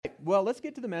well, let's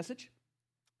get to the message.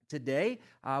 Today,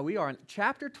 we are in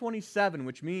chapter 27,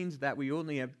 which means that we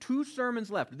only have 2 sermons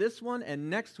left, this one and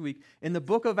next week, in the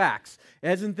book of Acts.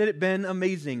 Hasn't it been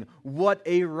amazing? What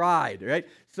a ride, right?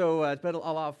 So it's been a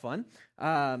lot of fun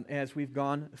as we've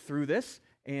gone through this.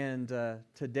 And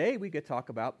today, we get to talk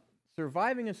about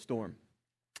surviving a storm.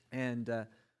 And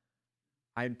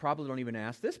I probably don't even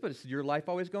ask this, but is your life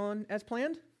always going as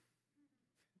planned?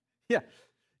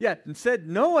 Yeah, and said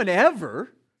no one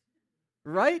ever,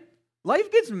 right?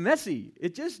 Life gets messy.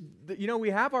 It just, we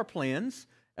have our plans,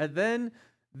 and then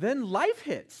life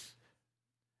hits.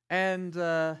 And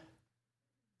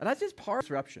that's just part of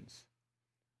disruptions.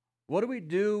 What do we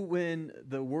do when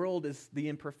the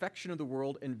imperfection of the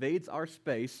world invades our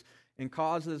space and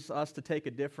causes us to take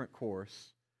a different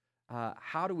course?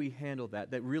 How do we handle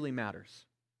that? That really matters.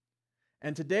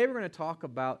 And today we're going to talk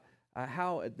about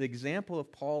how the example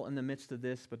of Paul in the midst of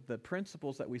this, but the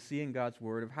principles that we see in God's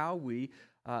Word of how we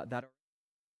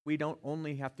don't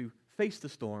only have to face the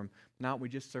storm, not we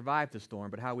just survive the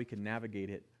storm, but how we can navigate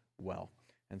it well.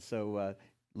 And so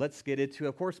let's get into,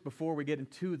 of course, before we get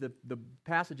into the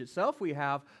passage itself, we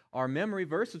have our memory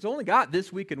verse. It's only got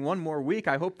this week and one more week.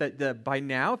 I hope that by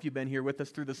now, if you've been here with us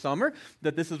through the summer,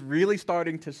 that this is really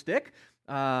starting to stick.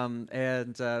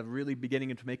 And really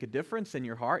beginning to make a difference in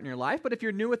your heart and your life. But if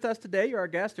you're new with us today, you're our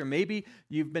guest, or maybe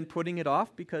you've been putting it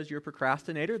off because you're a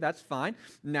procrastinator, that's fine.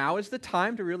 Now is the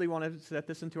time to really want to set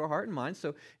this into our heart and mind.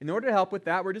 So in order to help with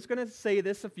that, we're just going to say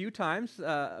this a few times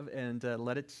and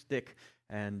let it stick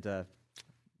and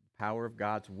power of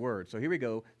God's Word. So here we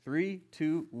go. 3,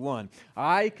 2, 1.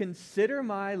 I consider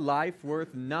my life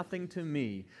worth nothing to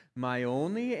me. My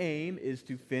only aim is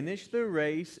to finish the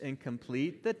race and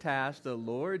complete the task the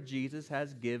Lord Jesus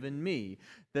has given me.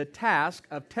 The task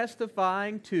of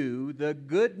testifying to the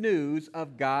good news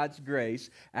of God's grace.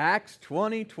 Acts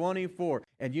 20:24.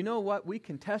 And you know what? We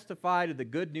can testify to the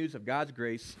good news of God's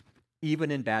grace even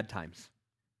in bad times.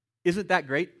 Isn't that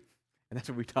great? And that's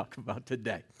what we talk about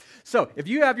today. So, if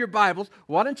you have your Bibles,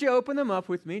 why don't you open them up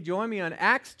with me? Join me on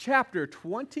Acts chapter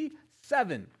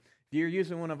 27. If you're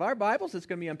using one of our Bibles, it's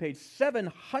going to be on page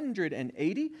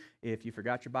 780. If you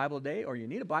forgot your Bible today or you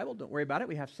need a Bible, don't worry about it.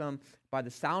 We have some by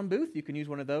the sound booth. You can use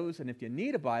one of those. And if you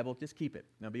need a Bible, just keep it.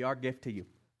 That'll be our gift to you.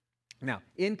 Now,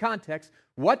 in context,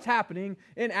 what's happening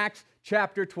in Acts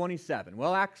chapter 27?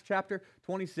 Well, Acts chapter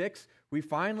 26, we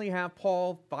finally have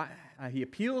Paul, he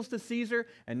appeals to Caesar,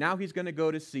 and now he's going to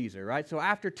go to Caesar, right? So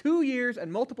after 2 years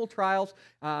and multiple trials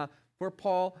for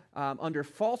Paul under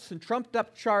false and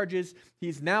trumped-up charges,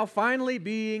 he's now finally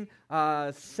being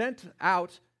sent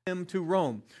out to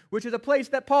Rome, which is a place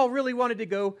that Paul really wanted to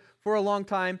go for a long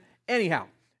time anyhow.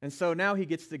 And so now he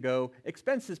gets to go,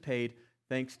 expenses paid,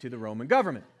 thanks to the Roman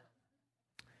government.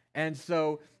 And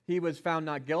so he was found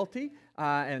not guilty,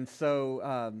 and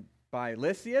so by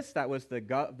Lysias, that was the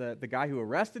guy who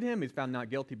arrested him. He was found not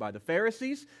guilty by the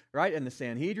Pharisees, right, and the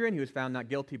Sanhedrin. He was found not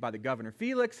guilty by the governor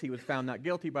Felix. He was found not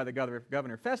guilty by the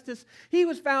governor Festus. He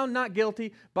was found not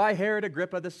guilty by Herod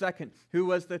Agrippa II, who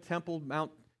was the Temple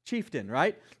Mount chieftain,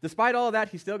 right? Despite all of that,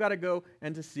 he still got to go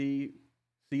and to see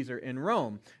Caesar in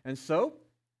Rome. And so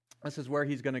this is where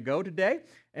he's going to go today.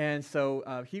 And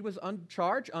so he was in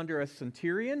charge under a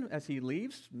centurion as he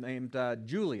leaves named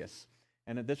Julius.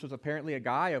 And this was apparently a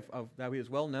guy that he was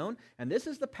well known. And this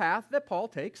is the path that Paul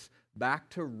takes back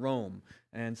to Rome.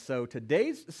 And so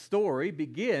today's story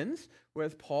begins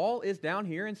with Paul is down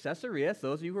here in Caesarea. So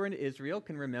those of you who are in Israel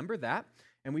can remember that.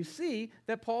 And we see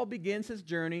that Paul begins his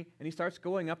journey and he starts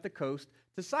going up the coast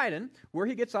to Sidon, where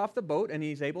he gets off the boat and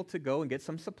he's able to go and get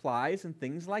some supplies and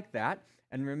things like that.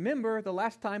 And remember, the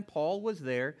last time Paul was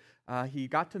there, he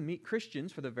got to meet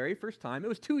Christians for the very first time. It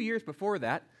was 2 years before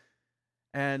that.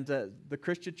 And the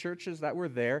Christian churches that were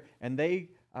there, and he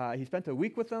spent a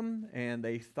week with them, and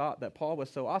they thought that Paul was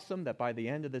so awesome that by the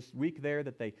end of this week there,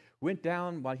 that they went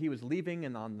down while he was leaving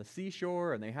and on the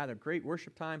seashore, and they had a great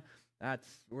worship time. That's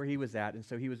where he was at. And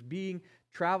so he was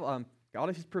got all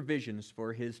of his provisions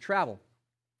for his travel.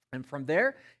 And from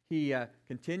there, he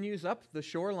continues up the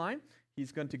shoreline.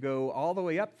 He's going to go all the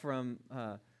way up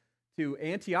to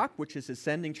Antioch, which is his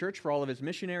sending church for all of his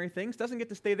missionary things. Doesn't get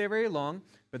to stay there very long,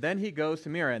 but then he goes to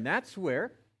Myra, and that's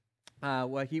where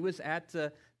he was at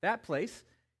that place.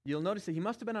 You'll notice that he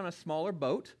must have been on a smaller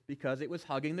boat because it was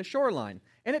hugging the shoreline.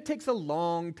 And it takes a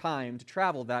long time to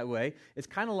travel that way. It's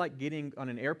kind of like getting on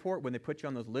an airport when they put you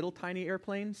on those little tiny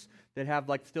airplanes that have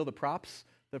still the props,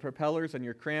 the propellers, and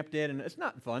you're cramped in, and it's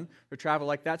not fun to travel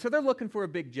like that. So they're looking for a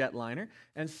big jetliner.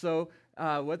 And so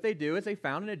what they do is they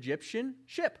found an Egyptian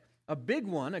ship, a big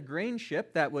one, a grain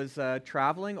ship that was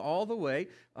traveling all the way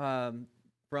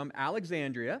from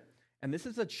Alexandria. And this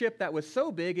is a ship that was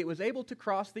so big it was able to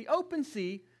cross the open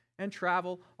sea and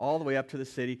travel all the way up to the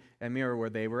city and mirror where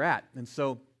they were at. And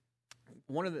so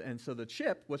the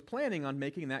ship was planning on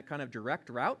making that kind of direct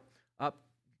route up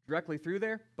directly through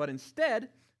there, but instead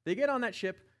they get on that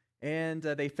ship and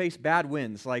they face bad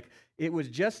winds. Like, it was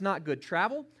just not good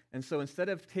travel. And so instead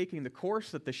of taking the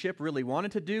course that the ship really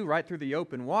wanted to do right through the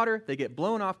open water, they get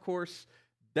blown off course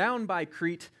down by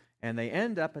Crete, and they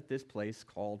end up at this place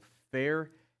called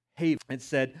Fair Haven. It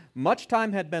said, much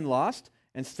time had been lost,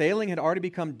 and sailing had already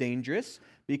become dangerous,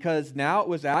 because now it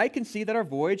was, I can see that our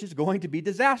voyage is going to be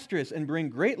disastrous and bring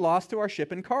great loss to our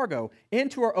ship and cargo, and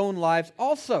to our own lives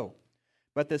also.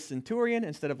 But the centurion,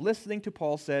 instead of listening to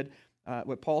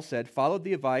what Paul said, followed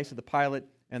the advice of the pilot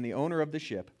and the owner of the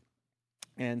ship.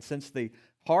 And since the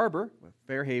harbor,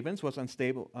 Fair Havens, was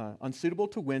unsuitable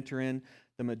to winter in,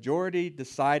 the majority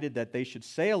decided that they should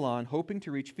sail on, hoping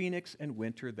to reach Phoenix and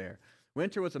winter there.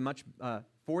 Winter was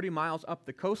 40 miles up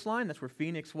the coastline. That's where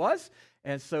Phoenix was.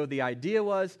 And so the idea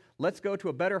was, let's go to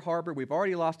a better harbor. We've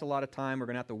already lost a lot of time. We're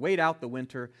going to have to wait out the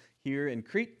winter here in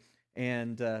Crete.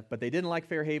 But they didn't like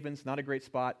Fair Havens, not a great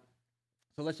spot.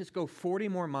 So let's just go 40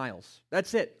 more miles.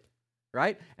 That's it,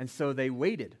 right? And so they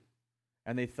waited.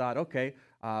 And they thought, okay,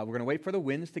 we're going to wait for the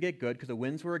winds to get good, because the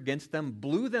winds were against them,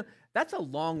 blew them. That's a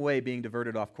long way being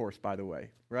diverted off course, by the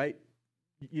way, right?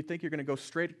 You think you're going to go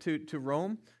straight to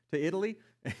Rome, to Italy,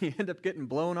 and you end up getting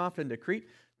blown off into Crete?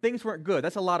 Things weren't good.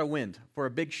 That's a lot of wind for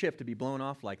a big ship to be blown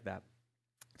off like that.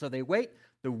 So they wait.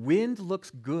 The wind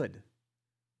looks good,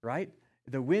 right?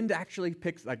 The wind actually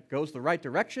goes the right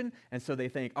direction, and so they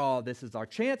think, oh, this is our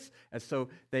chance. And so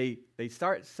they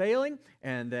start sailing,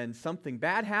 and then something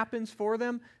bad happens for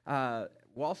them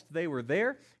whilst they were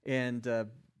there, and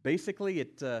basically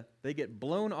they get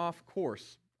blown off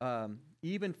course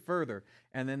even further,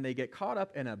 and then they get caught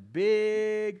up in a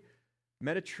big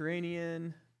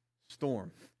Mediterranean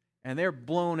storm, and they're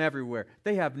blown everywhere.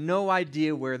 They have no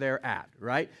idea where they're at,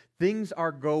 right? Things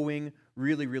are going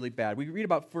really, really bad. We read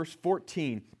about verse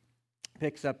 14,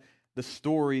 picks up the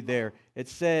story there. It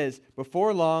says,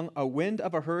 before long, a wind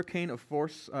of a hurricane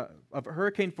force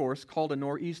called a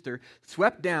nor'easter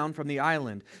swept down from the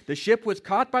island. The ship was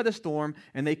caught by the storm,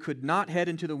 and they could not head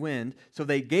into the wind, so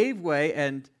they gave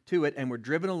way to it and were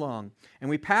driven along. And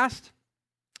we passed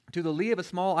to the lee of a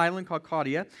small island called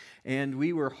Caudia, and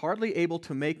we were hardly able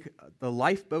to make the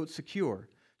lifeboat secure.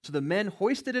 So the men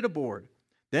hoisted it aboard.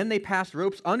 Then they passed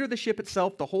ropes under the ship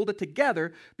itself to hold it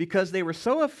together, because they were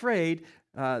so afraid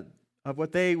of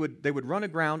what they would run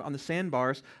aground on the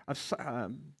sandbars of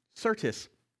Syrtis.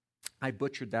 I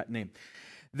butchered that name.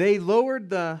 They lowered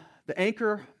the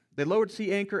anchor. They lowered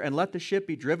sea anchor and let the ship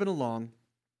be driven along.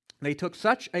 They took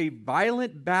such a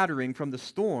violent battering from the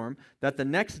storm that the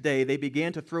next day they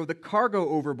began to throw the cargo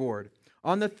overboard.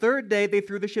 On the third day they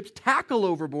threw the ship's tackle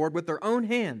overboard with their own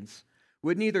hands.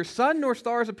 When neither sun nor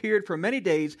stars appeared for many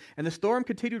days and the storm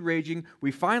continued raging, we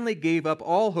finally gave up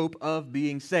all hope of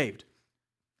being saved.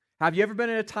 Have you ever been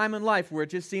in a time in life where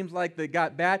it just seems like they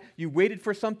got bad? You waited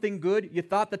for something good, you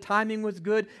thought the timing was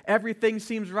good, everything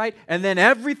seems right, and then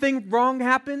everything wrong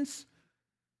happens?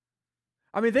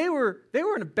 I mean, they were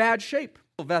in a bad shape,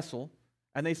 vessel,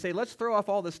 and they say, let's throw off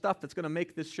all this stuff that's going to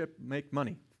make this ship make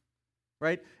money,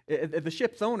 right? The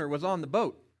ship's owner was on the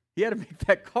boat. He had to make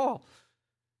that call.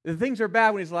 The things are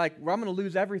bad when he's like, well, I'm going to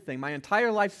lose everything, my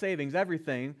entire life savings,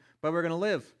 everything, but we're going to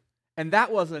live. And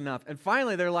that wasn't enough. And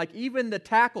finally, they're like, even the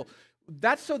tackle,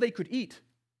 that's so they could eat.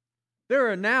 They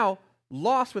are now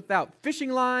lost without fishing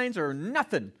lines or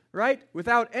nothing, right?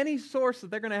 Without any source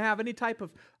that they're going to have any type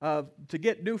of to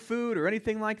get new food or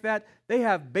anything like that. They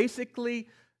have basically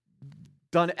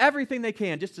done everything they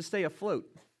can just to stay afloat.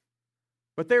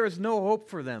 But there is no hope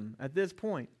for them at this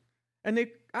point. And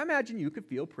I imagine you could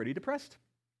feel pretty depressed.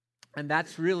 And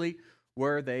that's really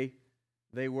where they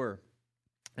were.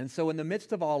 And so in the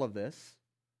midst of all of this,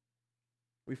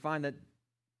 we find that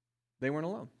they weren't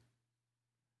alone.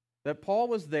 That Paul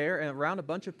was there and around a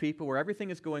bunch of people where everything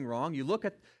is going wrong. You look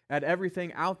at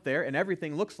everything out there and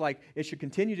everything looks like it should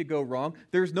continue to go wrong.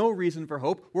 There's no reason for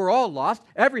hope. We're all lost.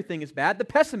 Everything is bad. The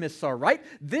pessimists are right.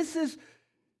 This is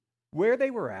where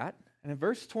they were at. And in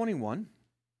verse 21,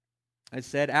 it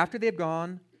said, after they had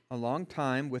gone a long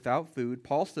time without food,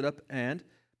 Paul stood up and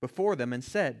before them and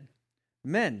said,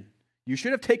 men, you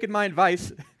should have taken my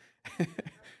advice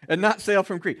and not sailed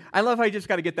from Crete. I love how you just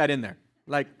got to get that in there.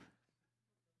 Like,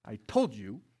 I told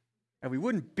you, and we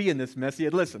wouldn't be in this mess. He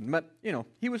had listened, but,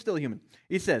 he was still human.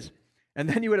 He says, and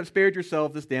then you would have spared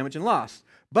yourself this damage and loss.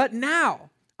 But now,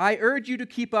 I urge you to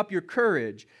keep up your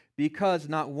courage, because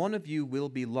not one of you will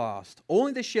be lost.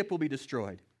 Only the ship will be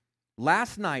destroyed.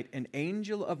 Last night, an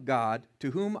angel of God,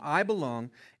 to whom I belong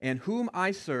and whom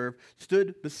I serve,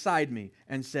 stood beside me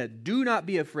and said, 'Do not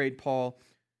be afraid, Paul.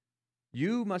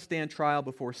 You must stand trial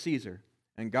before Caesar,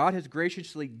 and God has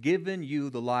graciously given you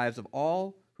the lives of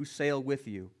all who sail with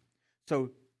you.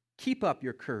 So keep up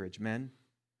your courage, men,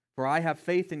 for I have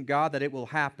faith in God that it will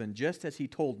happen just as he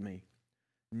told me.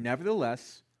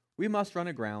 Nevertheless, we must run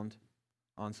aground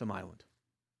on some island.'"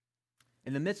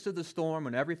 In the midst of the storm,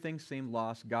 when everything seemed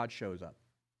lost, God shows up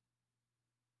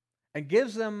and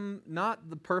gives them not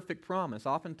the perfect promise.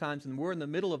 Oftentimes, when we're in the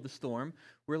middle of the storm,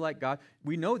 we're like God.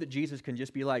 We know that Jesus can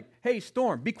just be like, "Hey,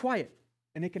 storm, be quiet,"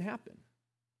 and it can happen.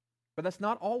 But that's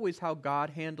not always how God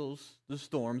handles the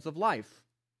storms of life,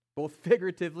 both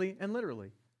figuratively and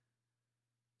literally.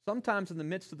 Sometimes in the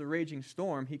midst of the raging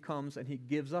storm, he comes and he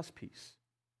gives us peace.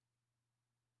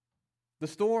 The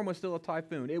storm was still a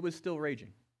typhoon. It was still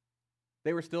raging.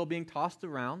 They were still being tossed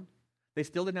around. They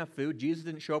still didn't have food. Jesus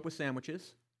didn't show up with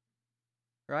sandwiches,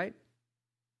 right?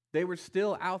 They were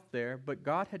still out there, but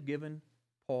God had given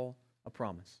Paul a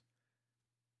promise.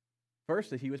 First,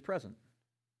 that he was present.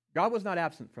 God was not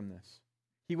absent from this.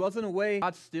 He wasn't away.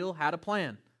 God still had a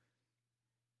plan.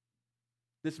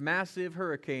 This massive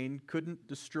hurricane couldn't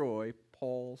destroy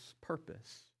Paul's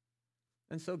purpose.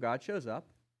 And so God shows up,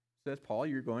 says, "Paul,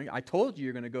 I told you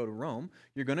you're going to go to Rome.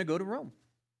 You're going to go to Rome."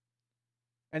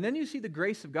 And then you see the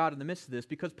grace of God in the midst of this,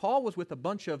 because Paul was with a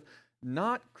bunch of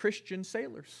not Christian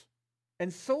sailors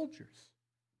and soldiers,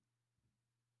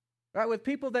 right? With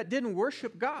people that didn't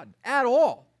worship God at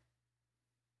all.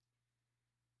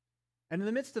 And in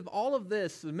the midst of all of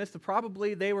this, in the midst of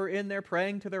probably they were in there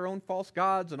praying to their own false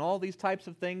gods and all these types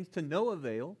of things to no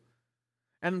avail,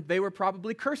 and they were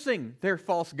probably cursing their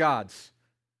false gods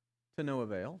to no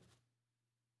avail,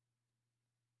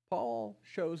 Paul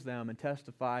shows them and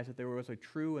testifies that there was a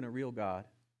true and a real God.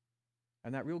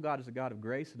 And that real God is a God of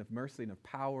grace and of mercy and of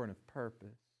power and of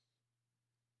purpose.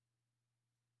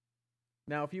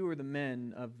 Now, if you were the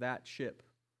men of that ship,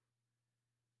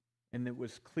 and it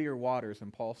was clear waters,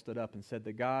 and Paul stood up and said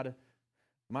that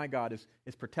my God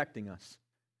is protecting us,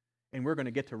 and we're going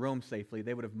to get to Rome safely,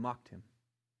 they would have mocked him.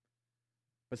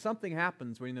 But something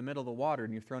happens when you're in the middle of the water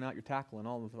and you've thrown out your tackle and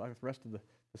all the rest of the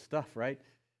stuff, right?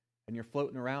 And you're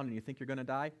floating around and you think you're going to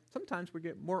die. Sometimes we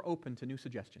get more open to new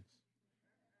suggestions,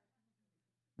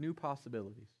 new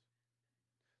possibilities.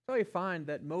 So you find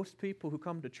that most people who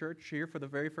come to church here for the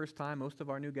very first time, most of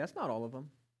our new guests, not all of them,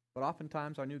 but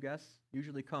oftentimes our new guests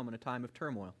usually come in a time of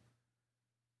turmoil.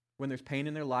 When there's pain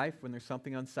in their life, when there's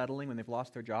something unsettling, when they've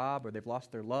lost their job, or they've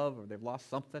lost their love, or they've lost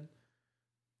something,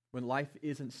 when life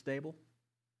isn't stable.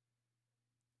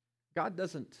 God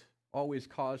doesn't always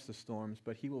cause the storms,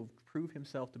 but he will prove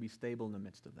himself to be stable in the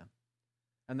midst of them.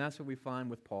 And that's what we find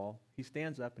with Paul. He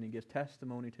stands up and he gives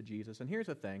testimony to Jesus. And here's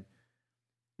the thing.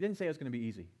 He didn't say it was going to be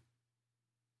easy.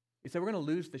 He said, we're going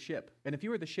to lose the ship. And if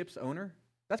you were the ship's owner,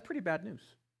 that's pretty bad news.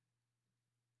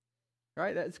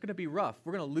 Right? It's going to be rough.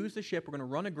 We're going to lose the ship. We're going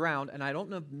to run aground. And I don't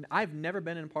know, I've never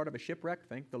been in part of a shipwreck,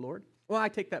 thank the Lord. Well, I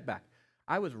take that back.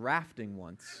 I was rafting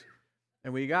once.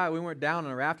 And we went down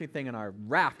on a rafting thing, and our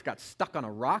raft got stuck on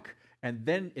a rock, and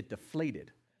then it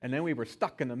deflated. And then we were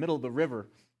stuck in the middle of the river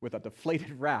with a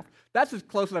deflated raft. That's as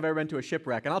close as I've ever been to a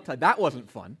shipwreck, and I'll tell you, that wasn't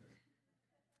fun.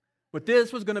 But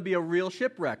this was going to be a real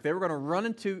shipwreck. They were going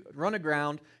to run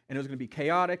aground, and it was going to be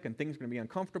chaotic, and things were going to be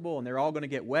uncomfortable, and they're all going to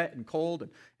get wet and cold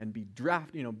and be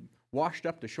washed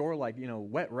up to shore like,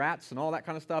 wet rats and all that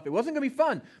kind of stuff. It wasn't going to be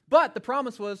fun. But the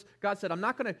promise was, God said, I'm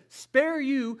not going to spare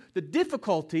you the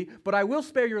difficulty, but I will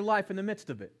spare your life in the midst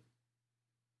of it.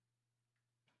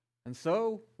 And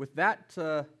so, with that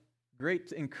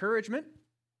great encouragement,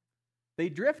 they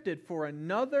drifted for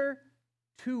another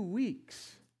 2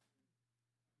 weeks.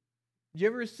 You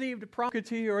ever received a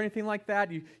promise or anything like that?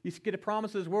 You get a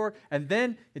promise of His word, and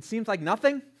then it seems like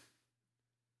nothing?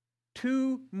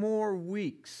 2 more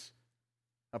weeks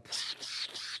of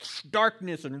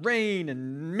darkness and rain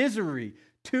and misery.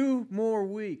 2 more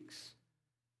weeks.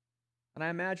 And I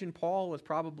imagine Paul was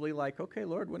probably like, okay,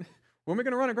 Lord, when are we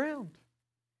going to run aground?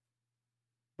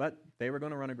 But they were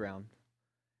going to run aground.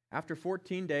 After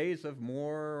 14 days of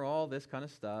all this kind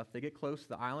of stuff, they get close to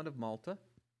the island of Malta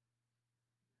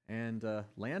and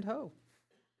land ho.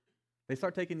 They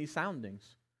start taking these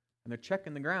soundings, and they're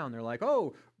checking the ground. They're like,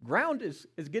 oh, ground is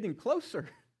getting closer,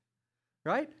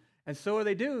 right? And so what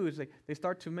they do is they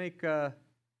start to make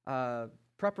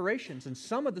preparations, and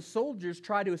some of the soldiers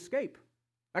try to escape.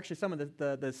 Actually, some of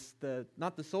the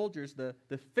not the soldiers, the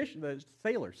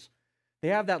sailors. They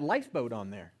have that lifeboat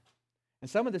on there. And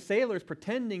some of the sailors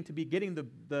pretending to be getting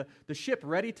the ship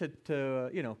ready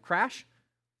to crash,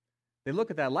 they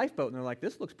look at that lifeboat and they're like,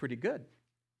 this looks pretty good.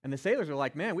 And the sailors are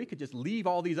like, man, we could just leave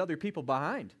all these other people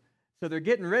behind. So they're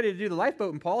getting ready to do the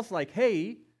lifeboat, and Paul's like,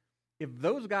 hey, if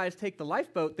those guys take the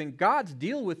lifeboat, then God's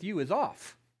deal with you is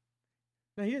off.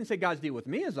 Now, he didn't say God's deal with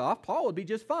me is off. Paul would be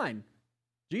just fine.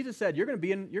 Jesus said, you're going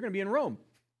to be in Rome.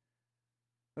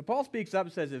 But Paul speaks up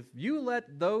and says, if you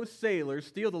let those sailors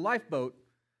steal the lifeboat,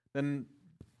 then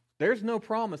there's no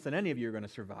promise that any of you are going to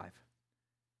survive.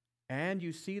 And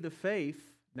you see the faith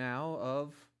now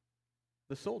of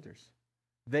the soldiers.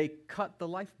 They cut the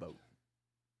lifeboat.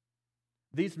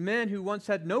 These men who once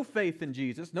had no faith in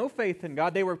Jesus, no faith in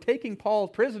God, they were taking Paul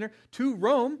prisoner to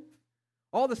Rome.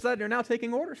 All of a sudden, they're now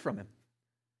taking orders from him.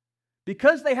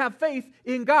 Because they have faith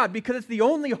in God, because it's the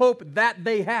only hope that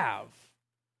they have.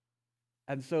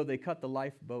 And so they cut the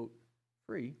lifeboat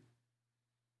free.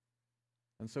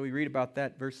 And so we read about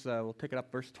that verse, we'll pick it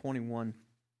up, verse 21.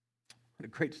 What a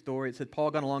great story. It said,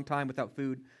 Paul gone a long time without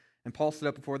food, and Paul stood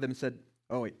up before them and said,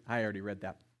 oh wait, I already read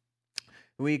that.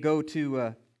 We go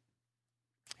to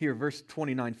here, verse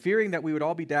 29. Fearing that we would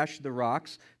all be dashed to the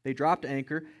rocks, they dropped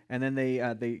anchor, and then they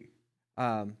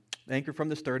anchored from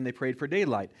the stern, and they prayed for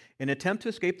daylight. In an attempt to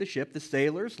escape the ship, the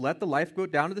sailors let the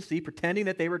lifeboat down to the sea, pretending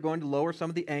that they were going to lower some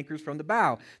of the anchors from the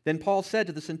bow. Then Paul said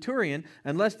to the centurion,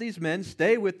 unless these men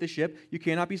stay with the ship, you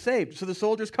cannot be saved. So the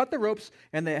soldiers cut the ropes,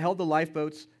 and they held the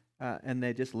lifeboats, and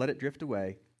they just let it drift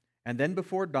away. And then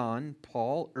before dawn,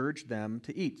 Paul urged them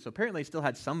to eat. So apparently they still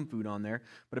had some food on there,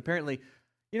 but apparently,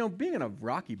 being in a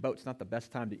rocky boat's not the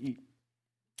best time to eat.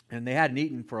 And they hadn't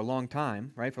eaten for a long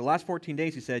time, right? For the last 14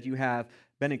 days, he said, you have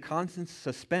been in constant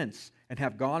suspense and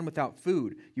have gone without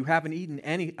food. You haven't eaten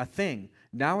a thing.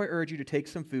 Now I urge you to take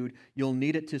some food. You'll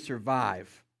need it to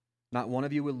survive. Not one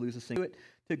of you will lose a single. Do it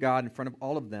to God in front of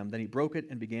all of them. Then he broke it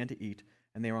and began to eat.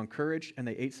 And they were encouraged, and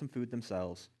they ate some food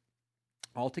themselves.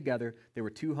 Altogether, there were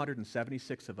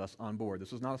 276 of us on board.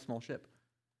 This was not a small ship.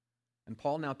 And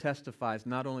Paul now testifies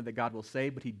not only that God will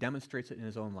save, but he demonstrates it in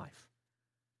his own life.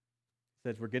 He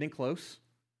says, we're getting close.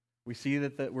 We see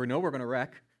that we know we're going to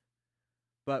wreck,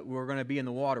 but we're going to be in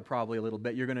the water probably a little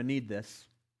bit. You're going to need this.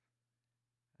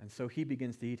 And so he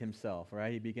begins to eat himself,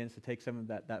 right? He begins to take some of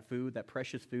that food, that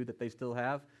precious food that they still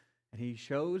have, and he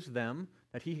shows them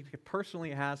that he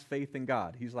personally has faith in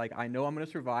God. He's like, I know I'm going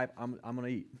to survive. I'm going to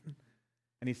eat.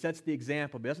 And he sets the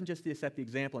example, but he doesn't just set the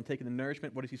example and taking the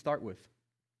nourishment. What does he start with?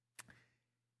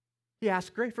 He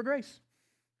asks for grace.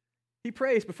 He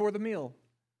prays before the meal,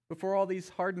 before all these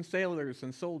hardened sailors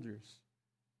and soldiers.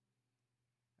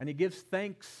 And he gives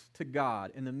thanks to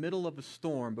God in the middle of a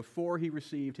storm before he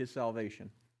received his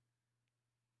salvation.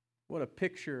 What a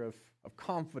picture of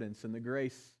confidence in the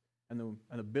grace and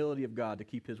the ability of God to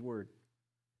keep his word.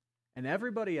 And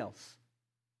everybody else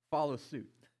follows suit.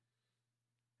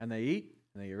 And they eat,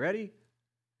 and they get ready,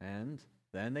 and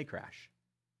then they crash.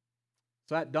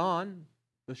 So at dawn,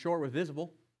 the shore was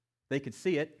visible. They could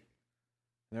see it.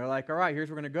 And they're like, all right, here's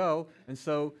where we're going to go. And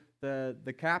so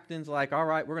the captain's like, all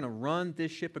right, we're going to run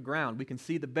this ship aground. We can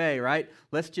see the bay, right?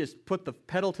 Let's just put the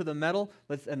pedal to the metal.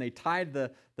 And they tied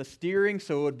the steering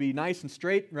so it would be nice and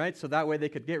straight, right? So that way they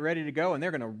could get ready to go. And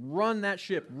they're going to run that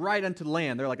ship right into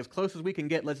land. They're like, as close as we can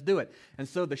get, let's do it. And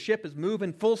so the ship is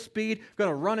moving full speed, going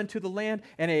to run into the land,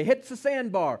 and it hits the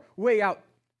sandbar way out.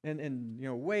 And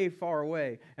way far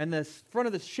away. And the front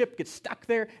of the ship gets stuck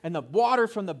there, and the water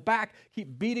from the back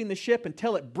keep beating the ship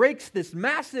until it breaks this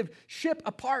massive ship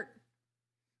apart.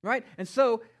 Right? And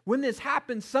so when this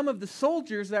happens, some of the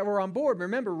soldiers that were on board,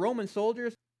 remember Roman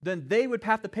soldiers, then they would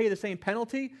have to pay the same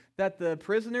penalty that the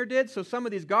prisoner did. So some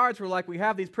of these guards were like, we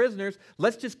have these prisoners,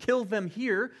 let's just kill them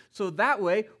here, so that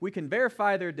way we can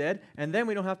verify they're dead, and then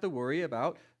we don't have to worry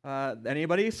about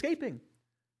anybody escaping.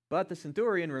 But the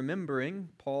centurion, remembering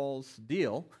Paul's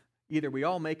deal, either we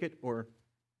all make it or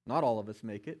not all of us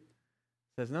make it,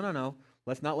 says, no,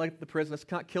 let's not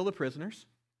kill the prisoners,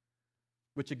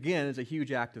 which again is a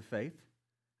huge act of faith.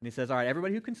 And he says, all right,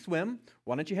 everybody who can swim,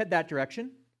 why don't you head that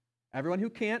direction? Everyone who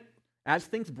can't, as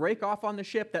things break off on the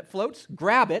ship that floats,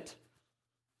 grab it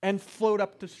and float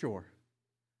up to shore.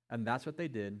 And that's what they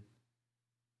did.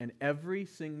 And every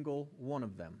single one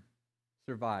of them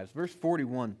survives. Verse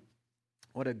 41.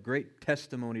 What a great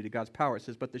testimony to God's power. It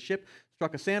says, but the ship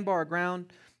struck a sandbar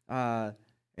aground, and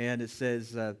it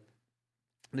says, the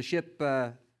ship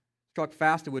struck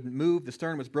fast, it wouldn't move, the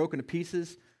stern was broken to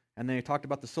pieces, and then he talked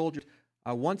about the soldiers.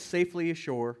 Once safely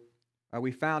ashore,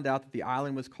 we found out that the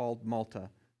island was called Malta.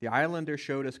 The islanders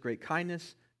showed us great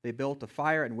kindness. They built a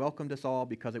fire and welcomed us all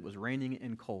because it was raining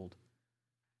and cold.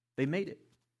 They made it.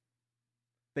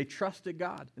 They trusted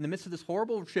God. In the midst of this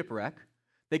horrible shipwreck,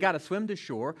 they got to swim to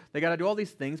shore. They got to do all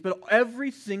these things, but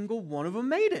every single one of them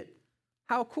made it.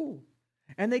 How cool.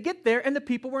 And they get there, and the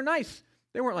people were nice.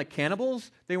 They weren't like cannibals.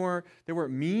 They weren't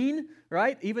mean,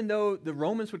 right? Even though the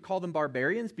Romans would call them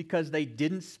barbarians because they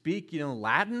didn't speak,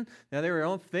 Latin. Now they were their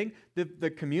own thing. The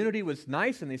community was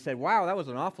nice, and they said, wow, that was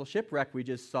an awful shipwreck we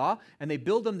just saw. And they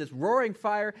build them this roaring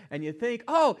fire, and you think,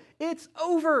 oh, it's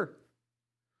over.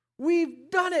 We've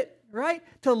done it, right?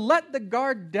 To let the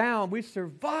guard down. We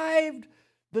survived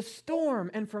the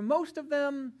storm. And for most of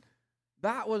them,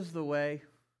 that was the way.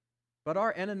 But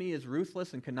our enemy is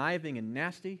ruthless and conniving and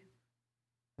nasty.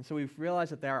 And so we've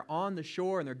realized that they are on the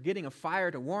shore and they're getting a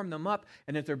fire to warm them up.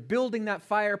 And as they're building that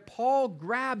fire, Paul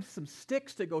grabs some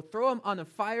sticks to go throw them on the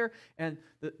fire. And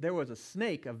there was a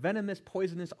snake, a venomous,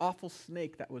 poisonous, awful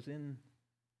snake that was in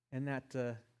that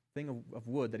thing of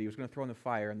wood that he was going to throw in the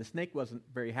fire. And the snake wasn't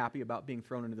very happy about being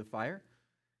thrown into the fire.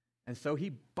 And so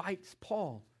he bites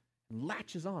Paul and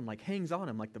latches on, like hangs on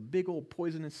him like the big old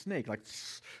poisonous snake, like,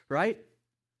 right?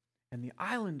 And the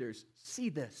islanders see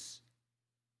this.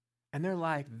 And they're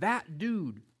like, that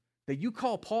dude that you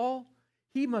call Paul,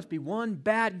 he must be one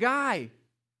bad guy.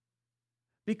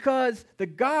 Because the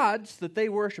gods that they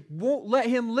worship won't let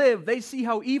him live. They see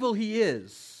how evil he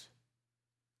is.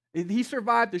 He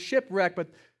survived the shipwreck, but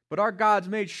our gods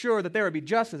made sure that there would be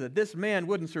justice, that this man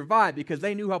wouldn't survive because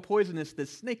they knew how poisonous this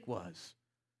snake was.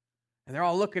 And they're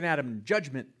all looking at him in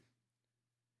judgment.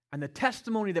 And the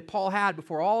testimony that Paul had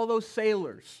before all those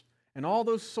sailors and all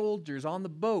those soldiers on the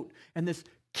boat, and this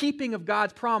keeping of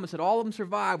God's promise that all of them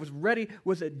survived,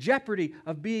 was at jeopardy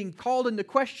of being called into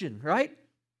question, right?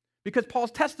 Because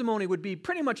Paul's testimony would be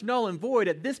pretty much null and void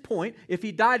at this point if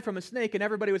he died from a snake and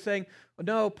everybody was saying, oh,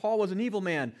 no, Paul was an evil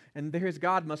man and his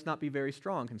God must not be very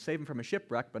strong, can save him from a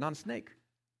shipwreck, but not a snake.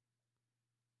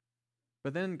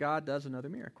 But then God does another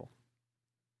miracle.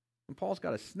 And Paul's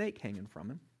got a snake hanging from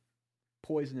him,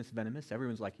 poisonous, venomous.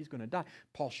 Everyone's like, he's going to die.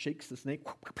 Paul shakes the snake,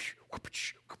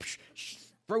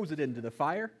 throws it into the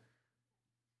fire.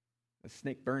 The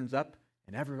snake burns up,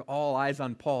 and all eyes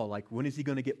on Paul, like, when is he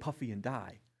going to get puffy and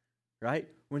die? Right?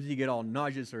 When does he get all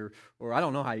nauseous or I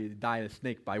don't know how you die a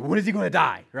snake by. When is he going to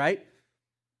die? Right?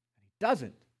 He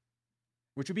doesn't,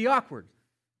 which would be awkward.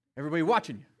 Everybody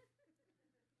watching you.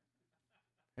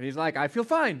 And he's like, I feel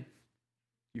fine.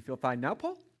 You feel fine now,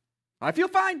 Paul? I feel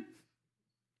fine.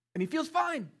 And he feels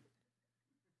fine.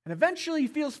 And eventually he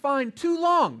feels fine too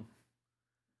long.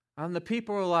 And the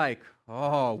people are like,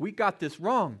 oh, we got this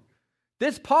wrong.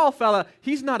 This Paul fella,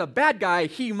 he's not a bad guy.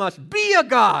 He must be a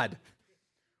god.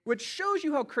 Which shows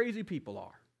you how crazy people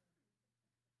are.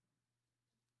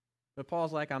 But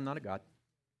Paul's like, I'm not a god.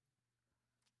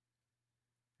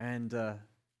 And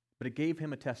but it gave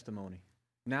him a testimony.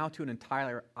 Now to an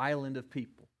entire island of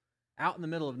people, out in the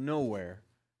middle of nowhere,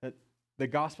 that the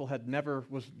gospel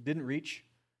didn't reach.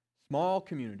 Small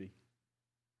community.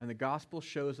 And the gospel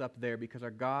shows up there because our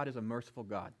God is a merciful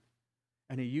God.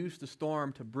 And he used the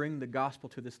storm to bring the gospel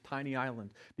to this tiny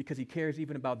island because he cares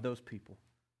even about those people.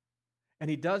 And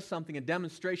he does something, a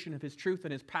demonstration of his truth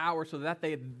and his power, so that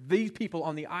these people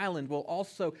on the island will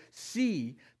also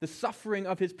see the suffering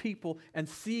of his people and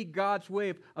see God's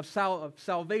way of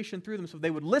salvation through them, so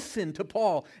they would listen to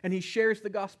Paul, and he shares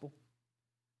the gospel.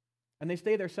 And they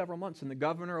stay there several months, and the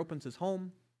governor opens his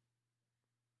home,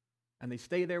 and they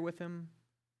stay there with him.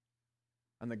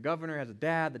 And the governor has a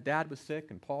dad. The dad was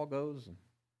sick, and Paul goes and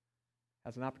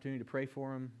has an opportunity to pray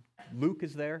for him. Luke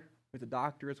is there, who's a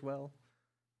doctor as well.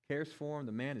 Cares for him.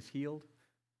 The man is healed.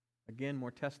 Again, more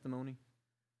testimony.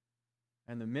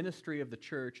 And the ministry of the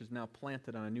church is now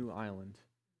planted on a new island.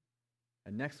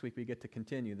 And next week we get to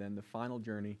continue then the final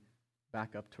journey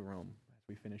back up to Rome as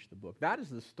we finish the book. That is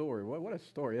the story. What a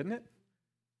story, isn't it?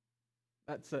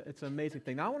 It's an amazing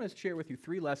thing. Now I want to share with you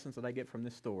 3 lessons that I get from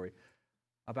this story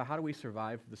about how do we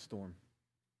survive the storm.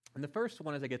 And the first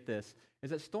one, as I get this,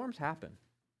 is that storms happen.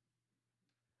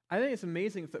 I think it's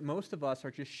amazing that most of us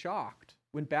are just shocked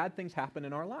when bad things happen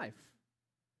in our life.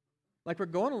 Like we're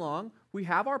going along, we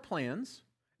have our plans,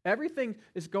 everything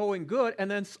is going good,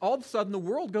 and then all of a sudden the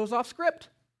world goes off script.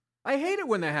 I hate it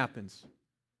when that happens.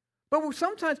 But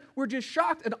sometimes we're just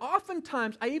shocked, and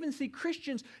oftentimes I even see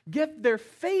Christians get their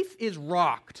faith is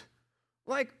rocked.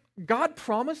 Like, God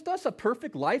promised us a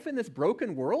perfect life in this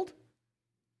broken world?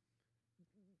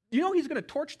 You know he's going to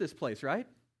torch this place, right?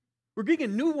 We're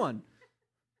getting a new one,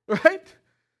 right?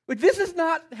 Like, this is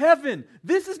not heaven.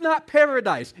 This is not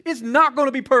paradise. It's not going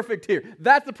to be perfect here.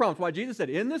 That's the promise. Why Jesus said,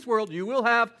 in this world you will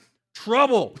have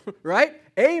trouble, right?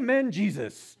 Amen,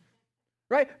 Jesus.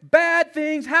 Right? Bad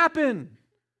things happen,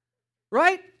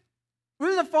 right?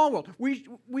 We're in the fallen world. We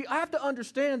have to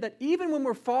understand that even when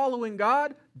we're following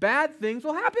God, bad things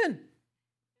will happen.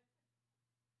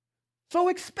 So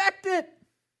expect it.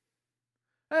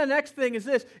 And the next thing is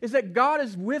this, is that God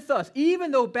is with us.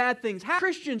 Even though bad things happen,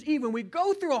 Christians, even we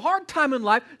go through a hard time in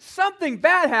life, something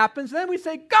bad happens, then we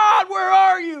say, God, where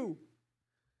are you?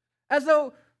 As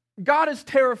though God is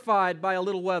terrified by a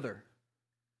little weather.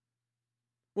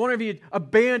 Wonder if He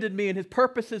abandoned me and His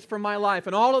purposes for my life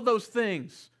and all of those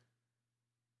things.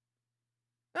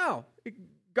 No,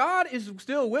 God is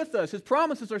still with us. His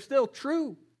promises are still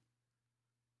true.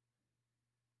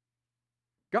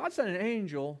 God sent an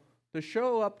angel to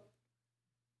show up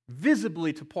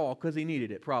visibly to Paul because he needed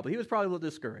it, probably. He was probably a little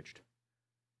discouraged.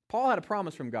 Paul had a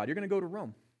promise from God. You're going to go to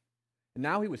Rome. And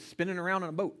now he was spinning around on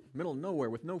a boat, middle of nowhere,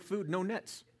 with no food, no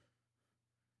nets.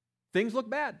 Things look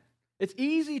bad. It's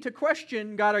easy to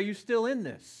question, God, are you still in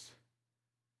this?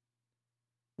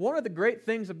 One of the great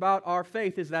things about our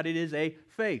faith is that it is a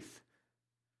faith.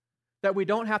 That we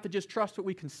don't have to just trust what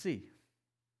we can see.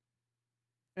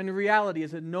 And the reality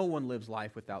is that no one lives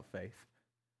life without faith.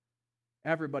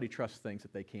 Everybody trusts things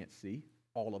that they can't see.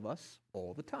 All of us,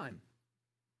 all the time.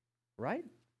 Right?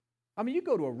 I mean, you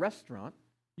go to a restaurant,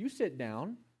 you sit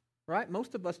down, right?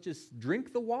 Most of us just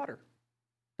drink the water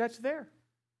that's there.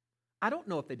 I don't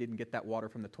know if they didn't get that water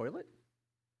from the toilet.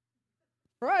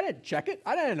 Right? I didn't check it.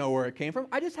 I didn't know where it came from.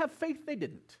 I just have faith they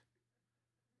didn't.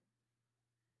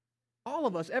 All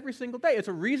of us, every single day. It's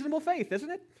a reasonable faith, isn't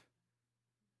it?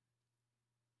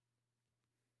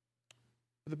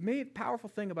 The powerful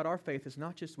thing about our faith is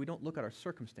not just we don't look at our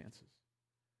circumstances.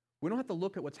 We don't have to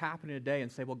look at what's happening today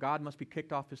and say, well, God must be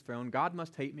kicked off His throne. God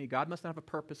must hate me. God must not have a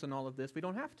purpose in all of this. We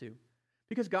don't have to.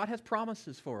 Because God has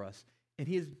promises for us. And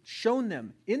He has shown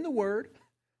them in the Word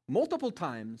multiple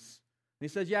times. And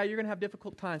He says, yeah, you're going to have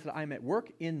difficult times, but I'm at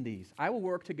work in these. I will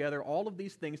work together, all of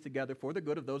these things together for the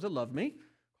good of those that love me,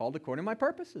 called according to my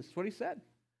purposes. That's what He said.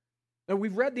 Now,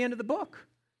 we've read the end of the book.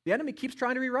 The enemy keeps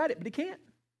trying to rewrite it, but he can't.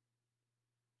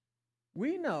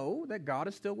 We know that God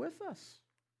is still with us.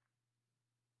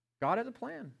 God has a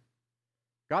plan.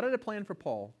 God had a plan for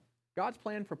Paul. God's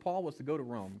plan for Paul was to go to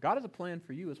Rome. God has a plan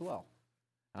for you as well.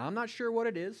 I'm not sure what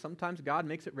it is. Sometimes God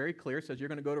makes it very clear, says you're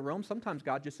going to go to Rome. Sometimes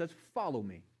God just says, follow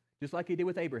me, just like He did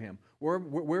with Abraham. Where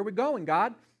are we going,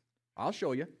 God? I'll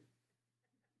show you.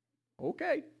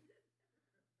 Okay.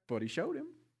 But He showed him.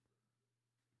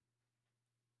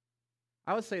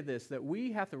 I would say this, that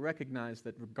we have to recognize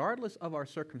that regardless of our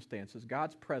circumstances,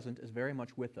 God's presence is very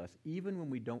much with us, even when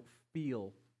we don't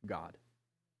feel God.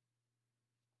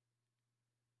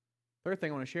 Third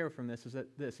thing I want to share from this is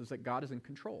that God is in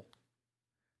control.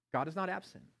 God is not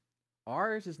absent.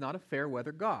 Ours is not a fair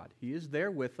weather God. He is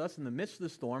there with us in the midst of the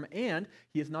storm, and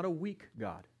He is not a weak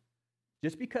God.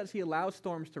 Just because He allows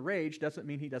storms to rage doesn't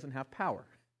mean He doesn't have power.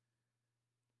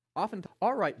 Often,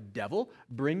 all right, devil,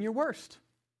 bring your worst.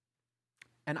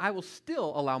 And I will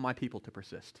still allow my people to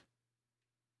persist.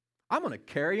 I'm going to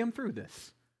carry them through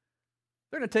this.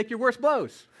 They're going to take your worst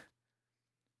blows.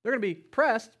 They're going to be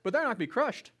pressed, but they're not going to be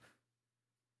crushed.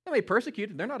 They may be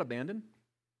persecuted, they're not abandoned.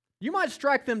 You might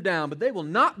strike them down, but they will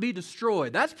not be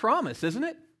destroyed. That's promise, isn't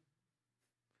it?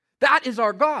 That is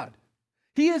our God.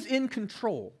 He is in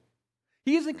control.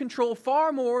 He is in control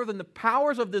far more than the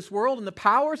powers of this world and the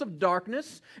powers of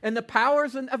darkness and the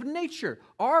powers of nature.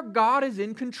 Our God is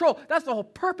in control. That's the whole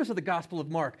purpose of the Gospel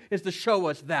of Mark, is to show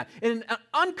us that in an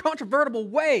uncontrovertible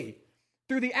way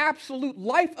through the absolute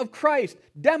life of Christ,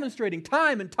 demonstrating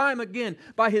time and time again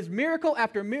by His miracle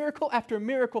after miracle after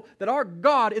miracle that our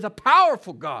God is a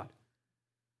powerful God.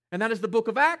 And that is the book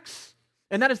of Acts,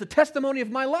 and that is the testimony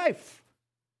of my life.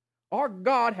 Our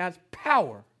God has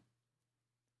power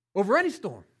over any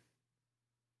storm,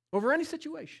 over any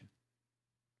situation.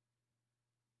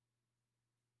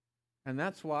 And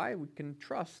that's why we can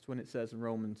trust when it says in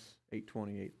Romans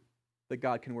 8:28 that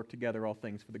God can work together all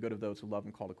things for the good of those who love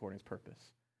Him, called according to His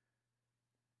purpose.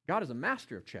 God is a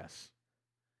master of chess.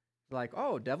 Like,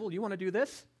 oh, devil, you want to do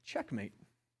this? Checkmate.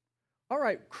 All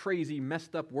right, crazy,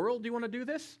 messed up world, do you want to do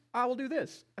this? I will do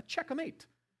this. A checkmate.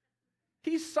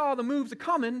 He saw the moves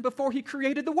coming before He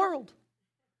created the world.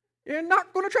 You're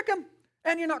not going to trick Him,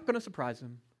 and you're not going to surprise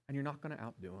Him, and you're not going to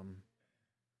outdo Him.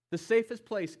 The safest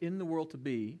place in the world to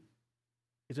be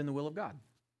is in the will of God.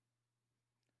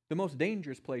 The most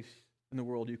dangerous place in the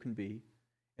world you can be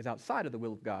is outside of the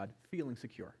will of God, feeling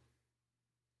secure.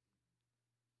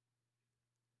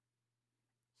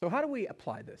 So how do we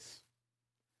apply this?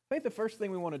 I think the first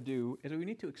thing we want to do is we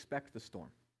need to expect the storm.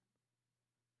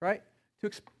 Right?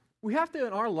 We have to,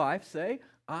 in our life, say,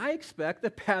 I expect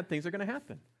that bad things are going to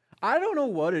happen. I don't know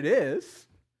what it is,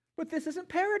 but this isn't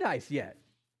paradise yet.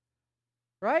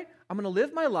 Right? I'm going to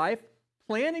live my life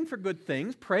planning for good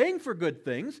things, praying for good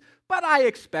things, but I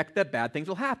expect that bad things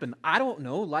will happen. I don't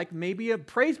know, like maybe a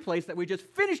praise place that we just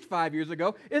finished 5 years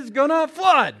ago is going to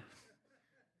flood.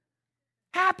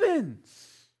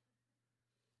 Happens.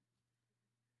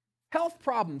 Health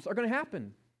problems are going to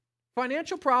happen.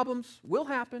 Financial problems will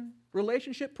happen.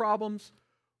 Relationship problems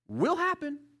will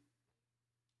happen.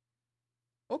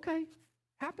 Okay,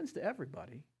 happens to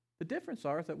everybody. The difference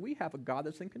is that we have a God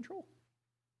that's in control.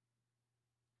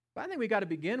 But I think we got to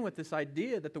begin with this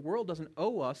idea that the world doesn't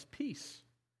owe us peace.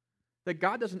 That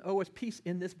God doesn't owe us peace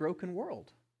in this broken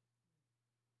world.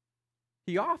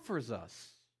 He offers us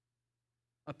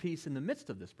a peace in the midst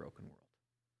of this broken world.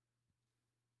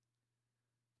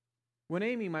 When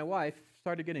Amy, my wife,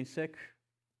 started getting sick,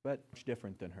 but much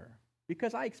different than her,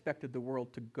 because I expected the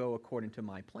world to go according to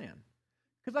my plan.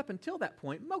 Because up until that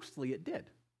point, mostly it did.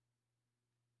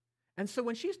 And so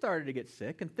when she started to get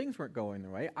sick and things weren't going the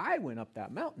way, I went up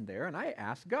that mountain there and I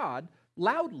asked God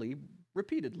loudly,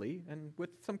 repeatedly, and with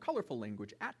some colorful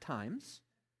language at times,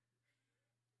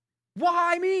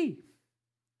 why me?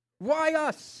 Why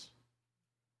us?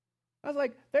 I was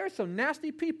like, there's some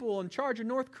nasty people in charge of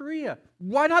North Korea.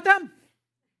 Why not them?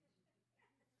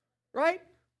 Right?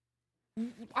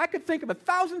 I could think of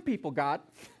 1,000 people, God.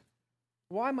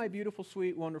 Why my beautiful,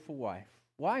 sweet, wonderful wife?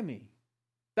 Why me?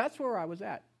 That's where I was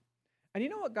at. And you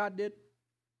know what God did?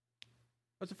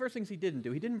 That's the first things he didn't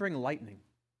do. He didn't bring lightning.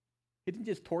 He didn't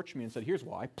just torch me and said, here's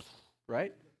why.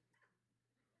 Right?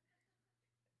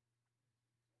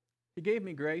 He gave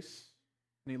me grace,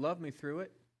 and he loved me through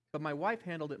it, but my wife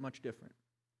handled it much different.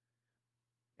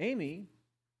 Amy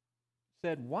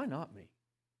said, why not me?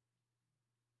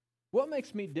 What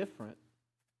makes me different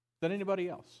than anybody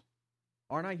else?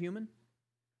 Aren't I human?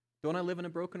 Don't I live in a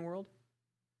broken world?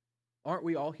 Aren't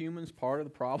we all humans part of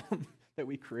the problem that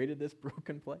we created this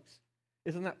broken place?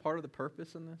 Isn't that part of the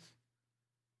purpose in this?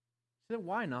 She said,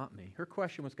 why not me? Her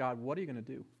question was, God, what are you going to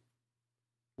do?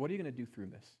 What are you going to do through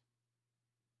this?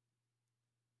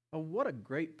 Oh, what a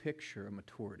great picture of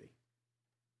maturity.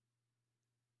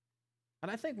 And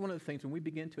I think one of the things when we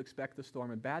begin to expect the storm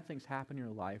and bad things happen in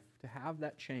your life, to have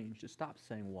that change, to stop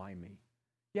saying, why me?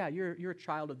 Yeah, you're a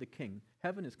child of the King.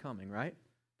 Heaven is coming, right?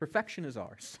 Perfection is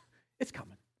ours. It's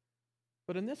coming.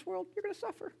 But in this world, you're going to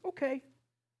suffer. Okay.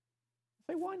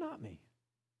 Say, why not me?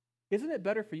 Isn't it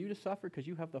better for you to suffer because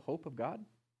you have the hope of God?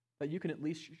 That you can at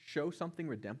least show something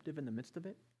redemptive in the midst of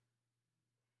it?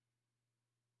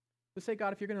 But say,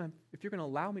 God, if you're going to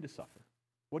allow me to suffer,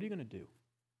 what are you going to do?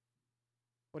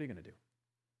 What are you going to do?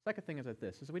 Second thing is that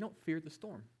this, is that we don't fear the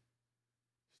storm.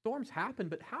 Storms happen,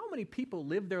 but how many people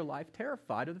live their life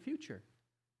terrified of the future?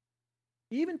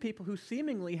 Even people who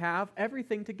seemingly have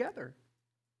everything together.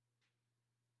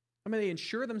 I mean, they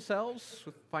insure themselves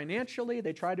financially,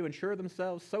 they try to insure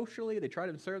themselves socially, they try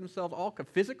to insure themselves all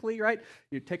physically, right?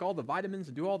 You take all the vitamins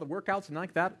and do all the workouts and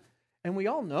like that. And we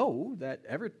all know that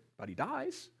everybody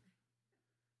dies.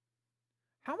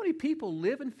 How many people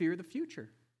live in fear of the future?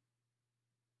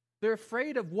 They're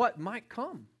afraid of what might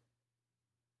come.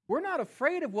 We're not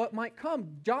afraid of what might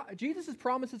come. Jesus'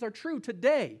 promises are true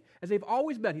today, as they've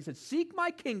always been. He said, seek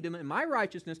my kingdom and my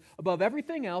righteousness above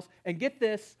everything else, and get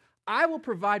this, I will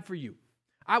provide for you.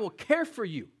 I will care for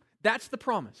you. That's the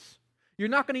promise. You're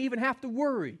not going to even have to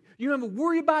worry. You don't have to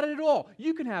worry about it at all.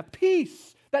 You can have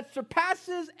peace that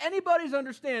surpasses anybody's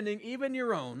understanding, even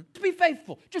your own. Just be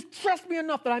faithful. Just trust me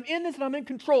enough that I'm in this and I'm in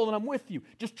control and I'm with you.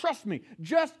 Just trust me.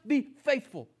 Just be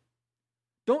faithful.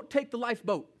 Don't take the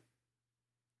lifeboat.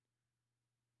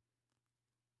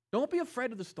 Don't be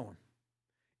afraid of the storm.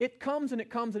 It comes and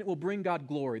it will bring God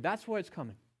glory. That's why it's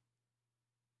coming.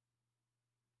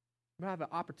 We have an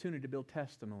opportunity to build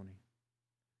testimony.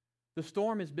 The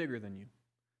storm is bigger than you.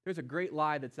 There's a great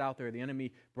lie that's out there. The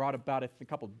enemy brought about it a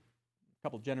couple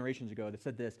generations ago that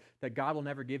said this, that God will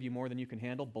never give you more than you can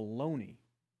handle. Baloney.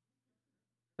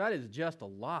 That is just a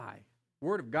lie.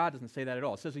 Word of God doesn't say that at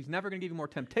all. It says he's never going to give you more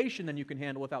temptation than you can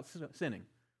handle without sinning.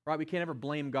 Right? We can't ever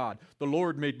blame God. The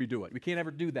Lord made me do it. We can't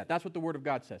ever do that. That's what the Word of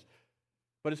God says.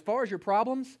 But as far as your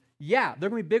problems, yeah,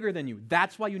 they're going to be bigger than you.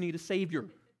 That's why you need a Savior.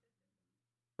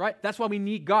 Right? That's why we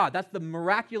need God. That's the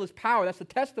miraculous power. That's the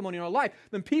testimony in our life.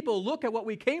 When people look at what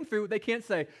we came through, they can't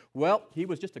say, well, he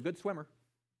was just a good swimmer.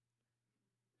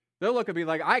 They'll look at me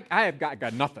like, I have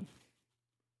got nothing.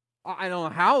 I don't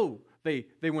know how they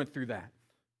went through that.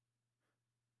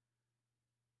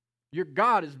 Your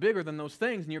God is bigger than those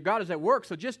things, and your God is at work,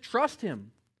 so just trust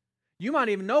Him. You might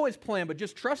even know His plan, but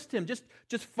just trust Him. Just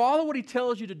follow what He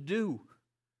tells you to do.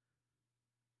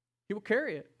 He will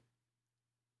carry it.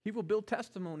 He will build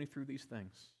testimony through these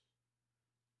things.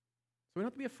 So we don't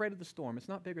have to be afraid of the storm. It's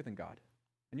not bigger than God.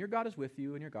 And your God is with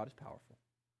you, and your God is powerful.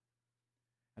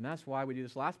 And that's why we do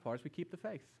this last part, is we keep the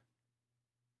faith.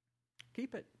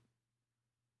 Keep it.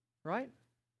 Right?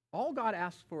 All God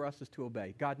asks for us is to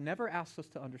obey. God never asks us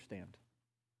to understand.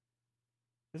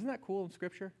 Isn't that cool in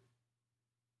Scripture?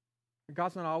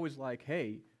 God's not always like,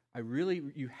 hey,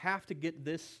 you have to get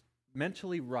this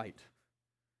mentally right.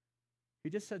 He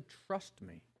just said, trust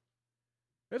me.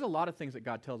 There's a lot of things that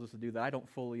God tells us to do that I don't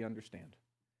fully understand.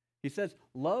 He says,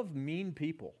 love mean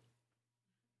people.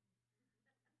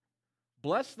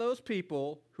 Bless those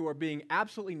people who are being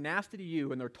absolutely nasty to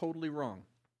you and they're totally wrong.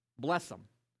 Bless them.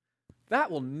 That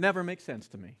will never make sense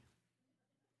to me.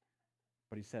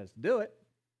 But he says, do it,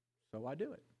 so I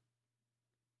do it.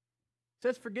 He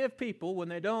says, forgive people when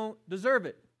they don't deserve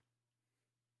it.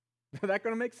 Is that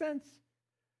going to make sense?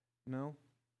 No.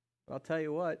 But I'll tell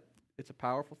you what, it's a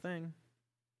powerful thing.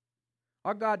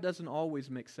 Our God doesn't always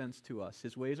make sense to us.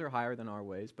 His ways are higher than our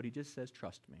ways, but he just says,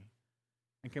 trust me.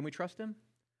 And can we trust him?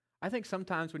 I think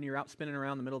sometimes when you're out spinning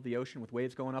around the middle of the ocean with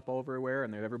waves going up everywhere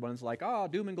and everyone's like, oh,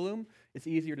 doom and gloom, it's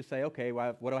easier to say, okay,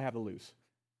 well, what do I have to lose?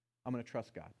 I'm going to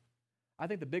trust God. I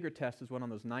think the bigger test is when on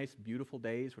those nice, beautiful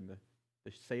days when the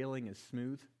sailing is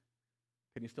smooth.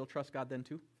 Can you still trust God then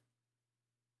too?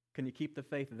 Can you keep the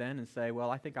faith then and say,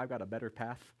 well, I think I've got a better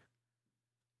path?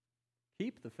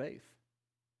 Keep the faith.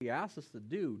 He asks us to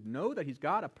do. Know that he's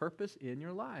got a purpose in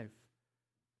your life.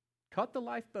 Cut the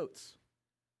lifeboats.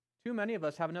 Too many of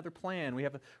us have another plan. We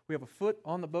have a foot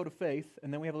on the boat of faith,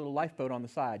 and then we have a little lifeboat on the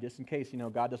side, just in case,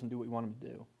 God doesn't do what we want him to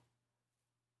do.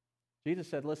 Jesus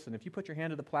said, listen, if you put your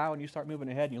hand to the plow and you start moving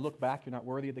ahead and you look back, you're not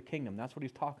worthy of the kingdom. That's what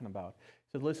he's talking about.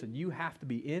 He said, listen, you have to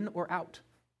be in or out.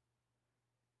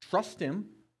 Trust him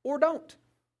or don't.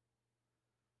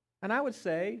 And I would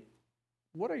say,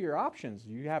 what are your options?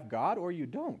 You have God or you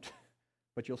don't,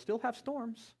 but you'll still have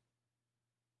storms.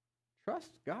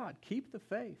 Trust God. Keep the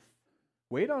faith.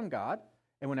 Wait on God,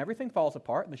 and when everything falls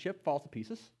apart and the ship falls to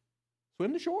pieces,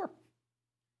 swim to shore.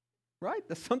 Right?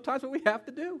 That's sometimes what we have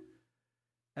to do.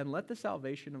 And let the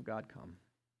salvation of God come.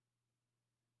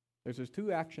 There's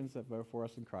two actions that are for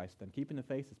us in Christ. Then keeping the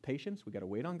faith is patience. We've got to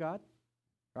wait on God.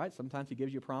 Right? Sometimes he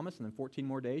gives you a promise, and then 14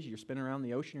 more days, you're spinning around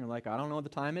the ocean, you're like, I don't know what the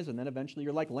time is, and then eventually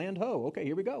you're like, land ho, okay,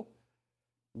 here we go.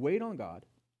 Wait on God,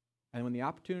 and when the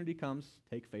opportunity comes,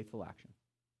 take faithful action.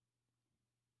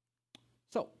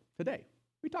 So, today,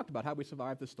 we talked about how we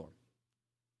survived the storm.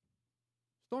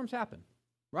 Storms happen,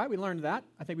 right? We learned that.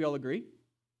 I think we all agree.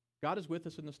 God is with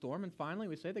us in the storm, and finally,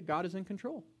 we say that God is in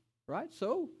control, right?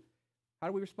 So, how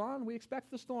do we respond? We expect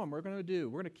the storm. We're going to do.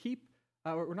 We're going to keep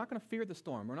we're not going to fear the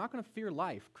storm. We're not going to fear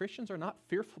life. Christians are not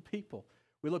fearful people.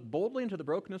 We look boldly into the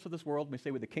brokenness of this world, and we say,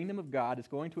 with the kingdom of God is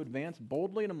going to advance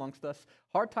boldly and amongst us.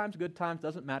 Hard times, good times,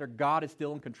 doesn't matter. God is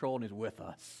still in control and is with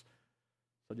us.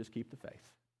 So just keep the faith.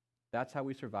 That's how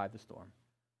we survive the storm.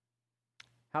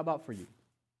 How about for you?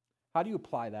 How do you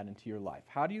apply that into your life?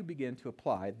 How do you begin to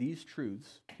apply these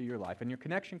truths to your life? And your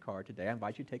connection card today, I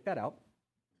invite you to take that out.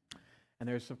 And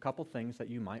there's a couple things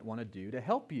that you might want to do to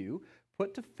help you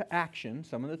put to action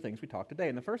some of the things we talked today.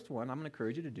 And the first one I'm going to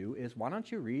encourage you to do is, why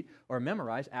don't you read or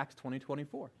memorize Acts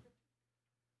 20:24?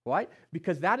 Right?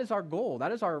 Because that is our goal.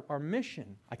 That is our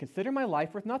mission. I consider my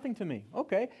life worth nothing to me.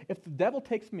 Okay, if the devil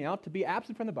takes me out to be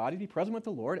absent from the body, to be present with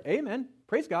the Lord, amen,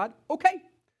 praise God, okay.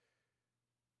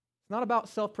 It's not about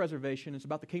self-preservation. It's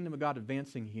about the kingdom of God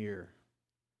advancing here.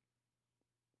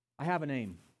 I have an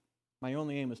aim. My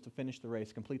only aim is to finish the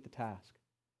race, complete the task.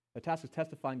 The task is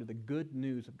testifying to the good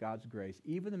news of God's grace.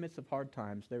 Even in the midst of hard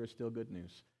times, there is still good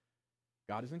news.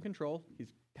 God is in control.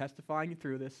 He's testifying you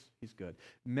through this. He's good.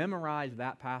 Memorize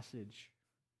that passage.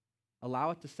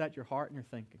 Allow it to set your heart and your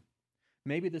thinking.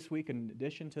 Maybe this week, in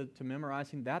addition to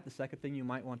memorizing that, the second thing you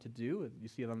might want to do, you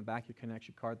see it on the back of your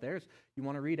connection card there, is you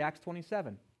want to read Acts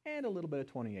 27 and a little bit of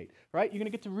 28, right? You're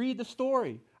going to get to read the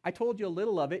story. I told you a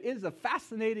little of it. It is a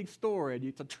fascinating story.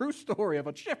 It's a true story of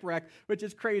a shipwreck, which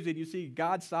is crazy. And you see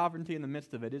God's sovereignty in the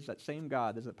midst of it. It's that same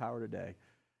God. There's that power today.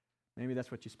 Maybe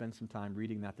that's what you spend some time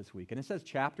reading that this week. And it says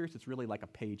chapters. It's really like a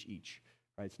page each,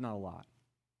 right? It's not a lot.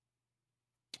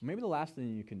 Maybe the last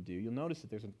thing you can do, you'll notice that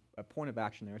there's a point of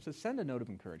action there. It says send a note of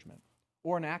encouragement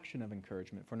or an action of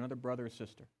encouragement for another brother or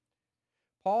sister.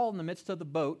 Paul, in the midst of the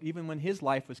boat, even when his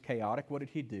life was chaotic, what did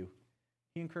he do?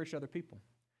 He encouraged other people.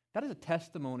 That is a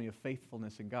testimony of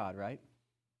faithfulness in God, right?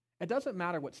 It doesn't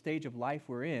matter what stage of life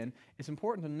we're in. It's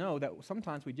important to know that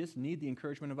sometimes we just need the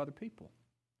encouragement of other people.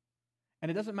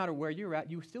 And it doesn't matter where you're at,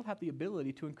 you still have the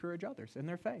ability to encourage others in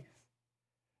their faith.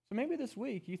 So maybe this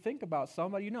week you think about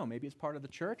somebody you know. Maybe it's part of the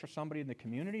church or somebody in the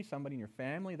community, somebody in your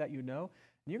family that you know,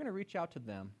 and you're going to reach out to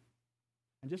them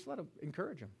and just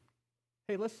encourage them.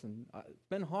 Hey, listen, it's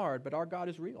been hard, but our God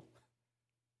is real.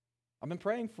 I've been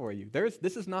praying for you.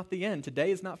 This is not the end.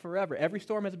 Today is not forever. Every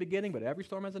storm has a beginning, but every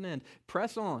storm has an end.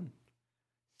 Press on.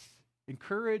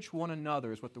 Encourage one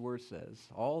another is what the word says,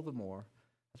 all the more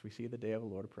as we see the day of the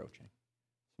Lord approaching.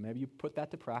 So maybe you put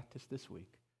that to practice this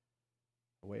week,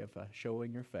 a way of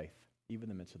showing your faith, even in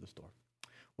the midst of the storm.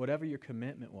 Whatever your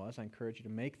commitment was, I encourage you to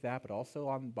make that, but also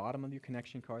on the bottom of your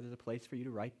connection card, there's a place for you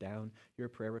to write down your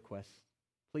prayer requests.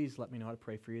 Please let me know how to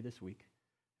pray for you this week.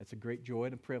 It's a great joy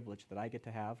and a privilege that I get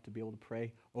to have to be able to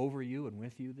pray over you and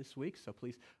with you this week. So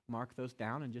please mark those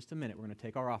down. In just a minute, we're going to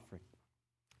take our offering.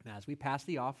 And as we pass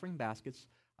the offering baskets,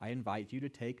 I invite you to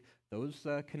take those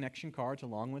connection cards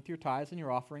along with your tithes and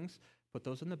your offerings, put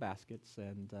those in the baskets,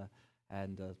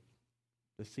 and to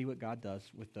see what God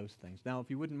does with those things. Now, if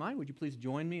you wouldn't mind, would you please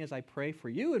join me as I pray for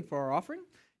you and for our offering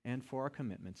and for our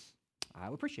commitments? I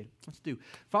would appreciate it. Let's do.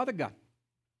 Father God,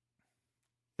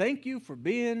 thank you for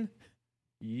being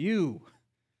you.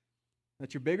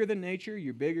 That you're bigger than nature,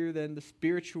 you're bigger than the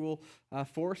spiritual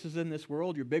forces in this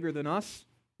world, you're bigger than us,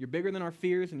 you're bigger than our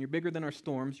fears, and you're bigger than our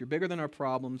storms, you're bigger than our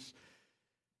problems.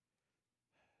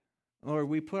 Lord,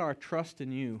 we put our trust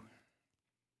in you,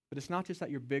 but it's not just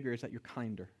that you're bigger, it's that you're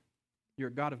kinder. You're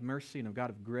a God of mercy and a God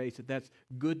of grace. That's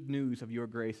good news of your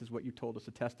grace is what you told us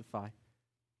to testify.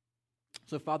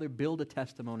 So, Father, build a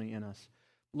testimony in us.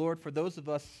 Lord, for those of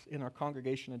us in our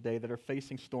congregation today that are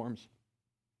facing storms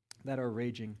that are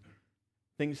raging,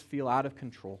 things feel out of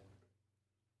control.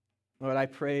 Lord, I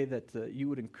pray that you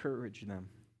would encourage them.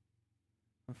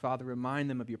 And Father, remind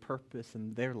them of your purpose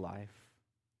in their life.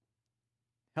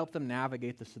 Help them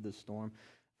navigate this through the storm.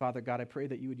 Father God, I pray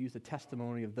that you would use the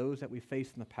testimony of those that we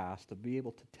faced in the past to be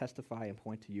able to testify and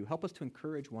point to you. Help us to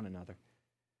encourage one another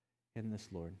in this,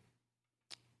 Lord.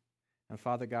 And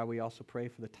Father God, we also pray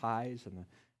for the tithes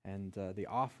and the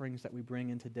offerings that we bring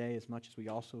in today, as much as we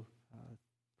also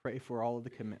pray for all of the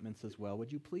commitments as well.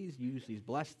 Would you please use these,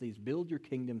 bless these, build your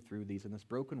kingdom through these in this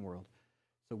broken world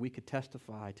so we could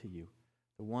testify to you,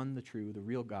 the one, the true, the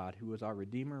real God, who is our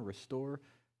Redeemer, Restorer,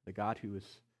 the God who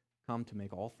has come to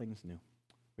make all things new.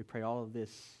 We pray all of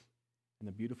this in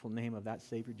the beautiful name of that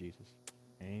Savior, Jesus.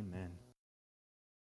 Amen.